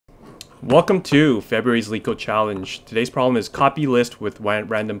Welcome to February's Leetcode challenge. Today's problem is copy list with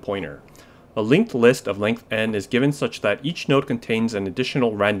random pointer. A linked list of length n is given such that each node contains an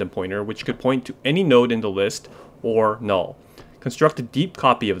additional random pointer which could point to any node in the list or null. Construct a deep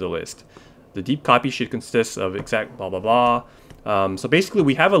copy of the list. The deep copy should consist of exact blah blah blah. So basically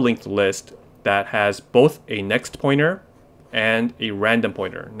we have a linked list that has both a next pointer and a random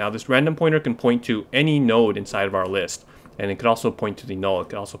pointer. Now this random pointer can point to any node inside of our list. And it could also point to the null. It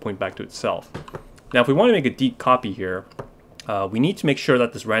could also point back to itself. Now, if we want to make a deep copy here, we need to make sure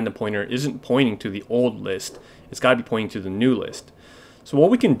that this random pointer isn't pointing to the old list. It's got to be pointing to the new list. So what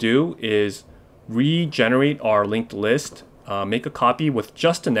we can do is regenerate our linked list, make a copy with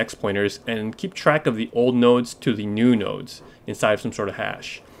just the next pointers, and keep track of the old nodes to the new nodes inside of some sort of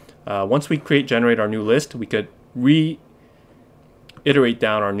hash. Once we generate our new list, we could reiterate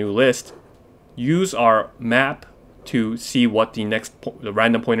down our new list, use our map to see what the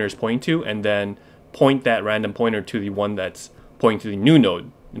random pointer is pointing to, and then point that random pointer to the one that's pointing to the new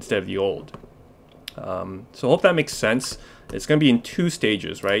node instead of the old. So I hope that makes sense. It's going to be in two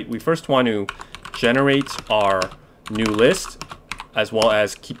stages, right? We first want to generate our new list as well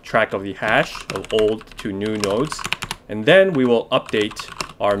as keep track of the hash of old to new nodes, and then we will update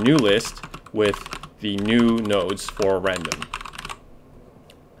our new list with the new nodes for random.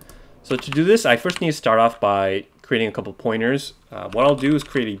 So to do this, I first need to start off by creating a couple pointers. What I'll do is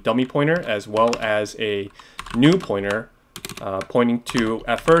create a dummy pointer as well as a new pointer pointing to,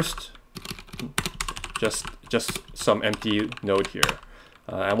 at first, just some empty node here.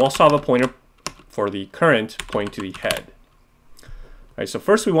 And we'll also have a pointer for the current pointing to the head. All right, so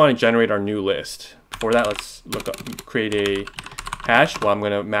first we want to generate our new list. For that, let's create a hash. Well, I'm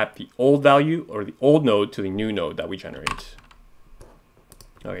going to map the old value or the old node to the new node that we generate.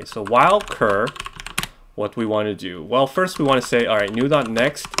 Okay, so while cur, what we want to do? Well, first we want to say, all right,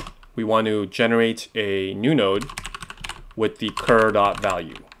 new.next, we want to generate a new node with the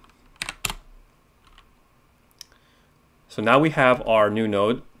cur.value. So now we have our new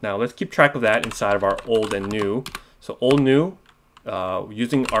node. Now let's keep track of that inside of our old and new. So old new,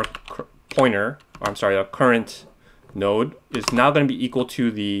 using our pointer, or I'm sorry, our current node is now going to be equal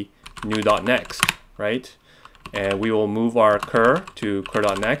to the new.next, right? And we will move our cur to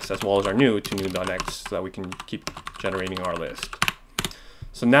cur.next as well as our new to new.next so that we can keep generating our list.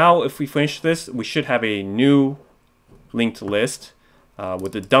 So now if we finish this, we should have a new linked list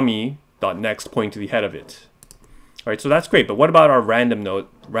with the dummy.next pointing to the head of it. All right, so that's great, but what about our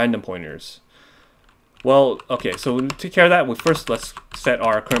random pointers? Well, okay, so to take care of that, let's set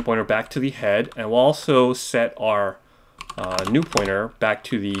our current pointer back to the head, and we'll also set our new pointer back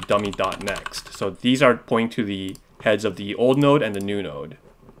to the dummy.next. So these are pointing to the heads of the old node and the new node.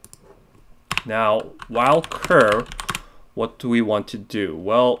 Now, while cur, what do we want to do?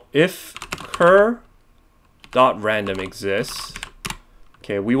 Well, if cur.random exists,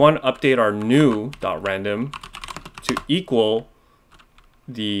 okay, we want to update our new.random to equal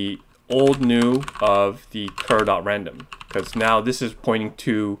the old new of the cur.random, because now this is pointing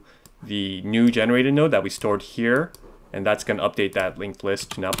to the new generated node that we stored here. And that's going to update that linked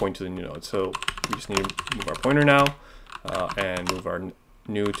list to now point to the new node. So we just need to move our pointer now and move our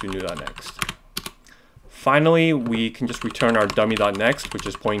new to new.next. Finally, we can just return our dummy.next, which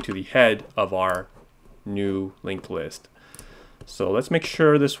is pointing to the head of our new linked list. So let's make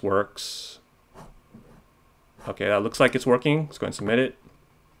sure this works. Okay, that looks like it's working. Let's go and submit it.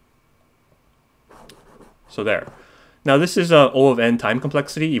 So there. Now this is O of n time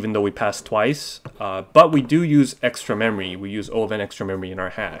complexity, even though we passed twice, but we do use extra memory. We use O of n extra memory in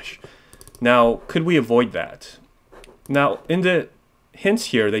our hash. Now, could we avoid that? Now, in the hints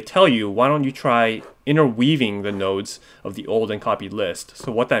here, they tell you, why don't you try interweaving the nodes of the old and copied list?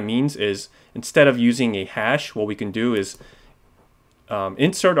 So what that means is, instead of using a hash, what we can do is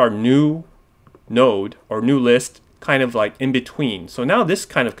insert our new node or new list kind of like in between. So now this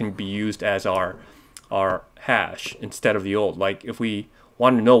kind of can be used as our hash instead of the old. Like if we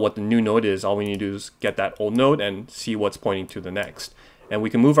want to know what the new node is, all we need to do is get that old node and see what's pointing to the next. And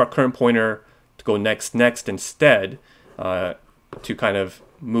we can move our current pointer to go next instead to kind of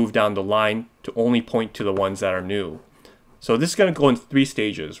move down the line to only point to the ones that are new. So this is going to go in three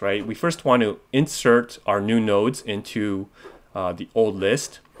stages, right? We first want to insert our new nodes into the old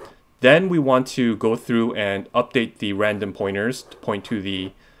list. Then we want to go through and update the random pointers to point to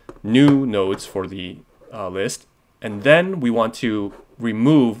the new nodes for the list, and then we want to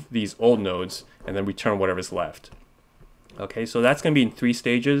remove these old nodes and then return whatever's left. Okay, so that's going to be in three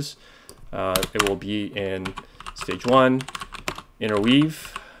stages. It will be in stage 1,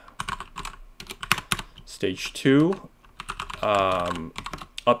 interweave, stage 2,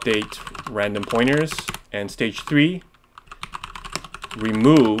 update random pointers, and stage 3,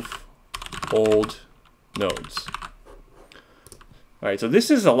 remove old nodes. All right, so this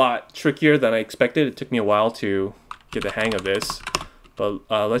is a lot trickier than I expected. It took me a while to get the hang of this, but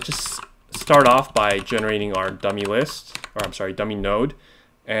let's just start off by generating our dummy list, or I'm sorry, dummy node.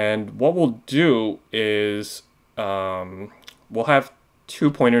 And what we'll do is we'll have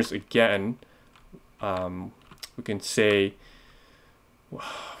 2 pointers again. We can say, well,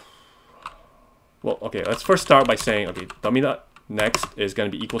 okay, let's first start by saying, okay, dummy.next is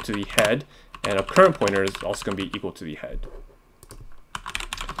going to be equal to the head, and a current pointer is also going to be equal to the head.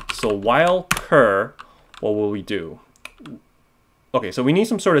 So while cur, what will we do? Okay, so we need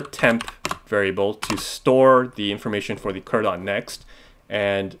some sort of temp variable to store the information for the cur.next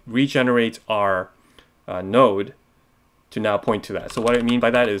and regenerate our node to now point to that. So what I mean by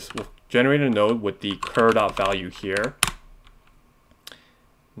that is we'll generate a node with the cur.value here.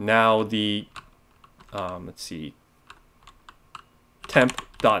 Now the, let's see,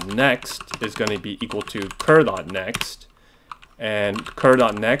 temp.next is going to be equal to cur.next. And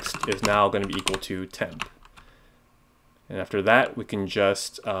cur.next is now going to be equal to temp. And after that, we can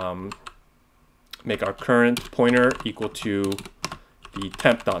just make our current pointer equal to the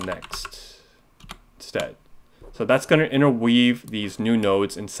temp.next instead. So that's going to interweave these new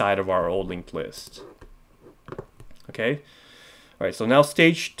nodes inside of our old linked list. Okay. All right. So now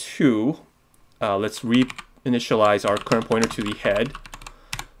stage 2, let's reinitialize our current pointer to the head.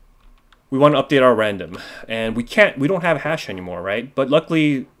 We want to update our random, and we don't have a hash anymore, right? But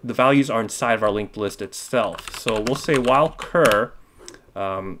luckily the values are inside of our linked list itself. So we'll say while cur,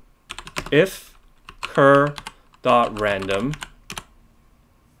 if cur.random,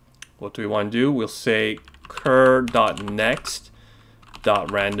 what do we want to do? We'll say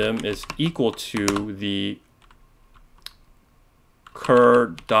cur.next.random is equal to the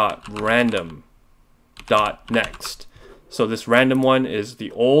cur.random.next. So this random one is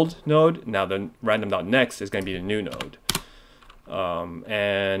the old node. Now the random.next is going to be the new node.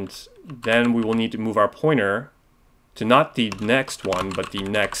 And then we will need to move our pointer to not the next one, but the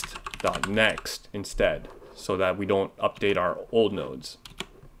next.next instead, so that we don't update our old nodes.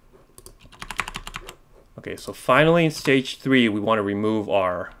 Okay, so finally in stage 3, we want to remove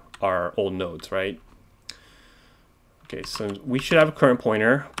our old nodes, right? Okay, so we should have a current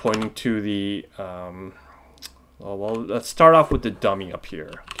pointer pointing to the well, let's start off with the dummy up here,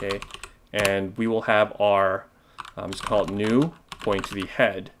 okay? And we will have our, just call it new, pointing to the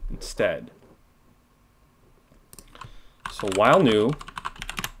head instead. So while new, what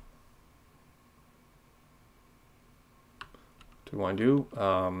do we want to do?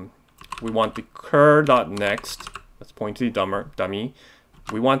 We want the cur.next, let's point to the dummy.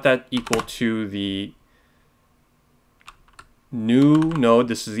 We want that equal to the new node.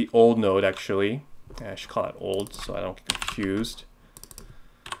 This is the old node, actually. I should call it old so I don't get confused.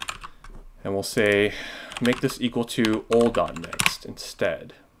 And we'll say make this equal to old.next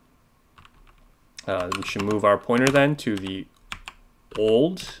instead. We should move our pointer then to the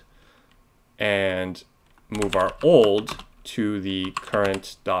old and move our old to the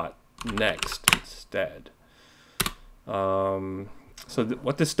current.next instead. So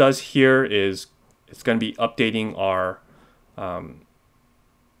what this does here is it's going to be updating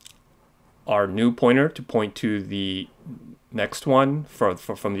our new pointer to point to the next one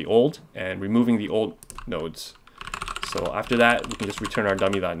from the old and removing the old nodes. So after that, we can just return our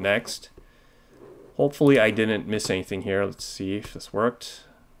dummy.next. Hopefully I didn't miss anything here. Let's see if this worked.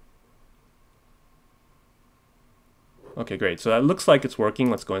 Okay, great. So that looks like it's working.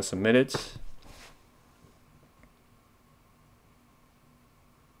 Let's go and submit it.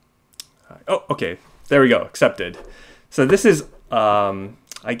 Oh, okay. There we go. Accepted. So this is,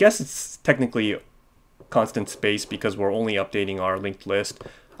 I guess it's technically constant space because we're only updating our linked list.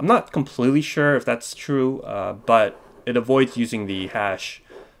 I'm not completely sure if that's true, but it avoids using the hash.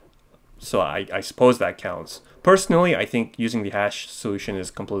 So I suppose that counts. Personally, I think using the hash solution is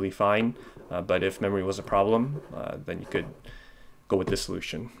completely fine. But if memory was a problem, then you could go with this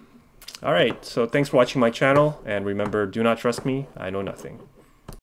solution. All right, so thanks for watching my channel. And remember, do not trust me. I know nothing.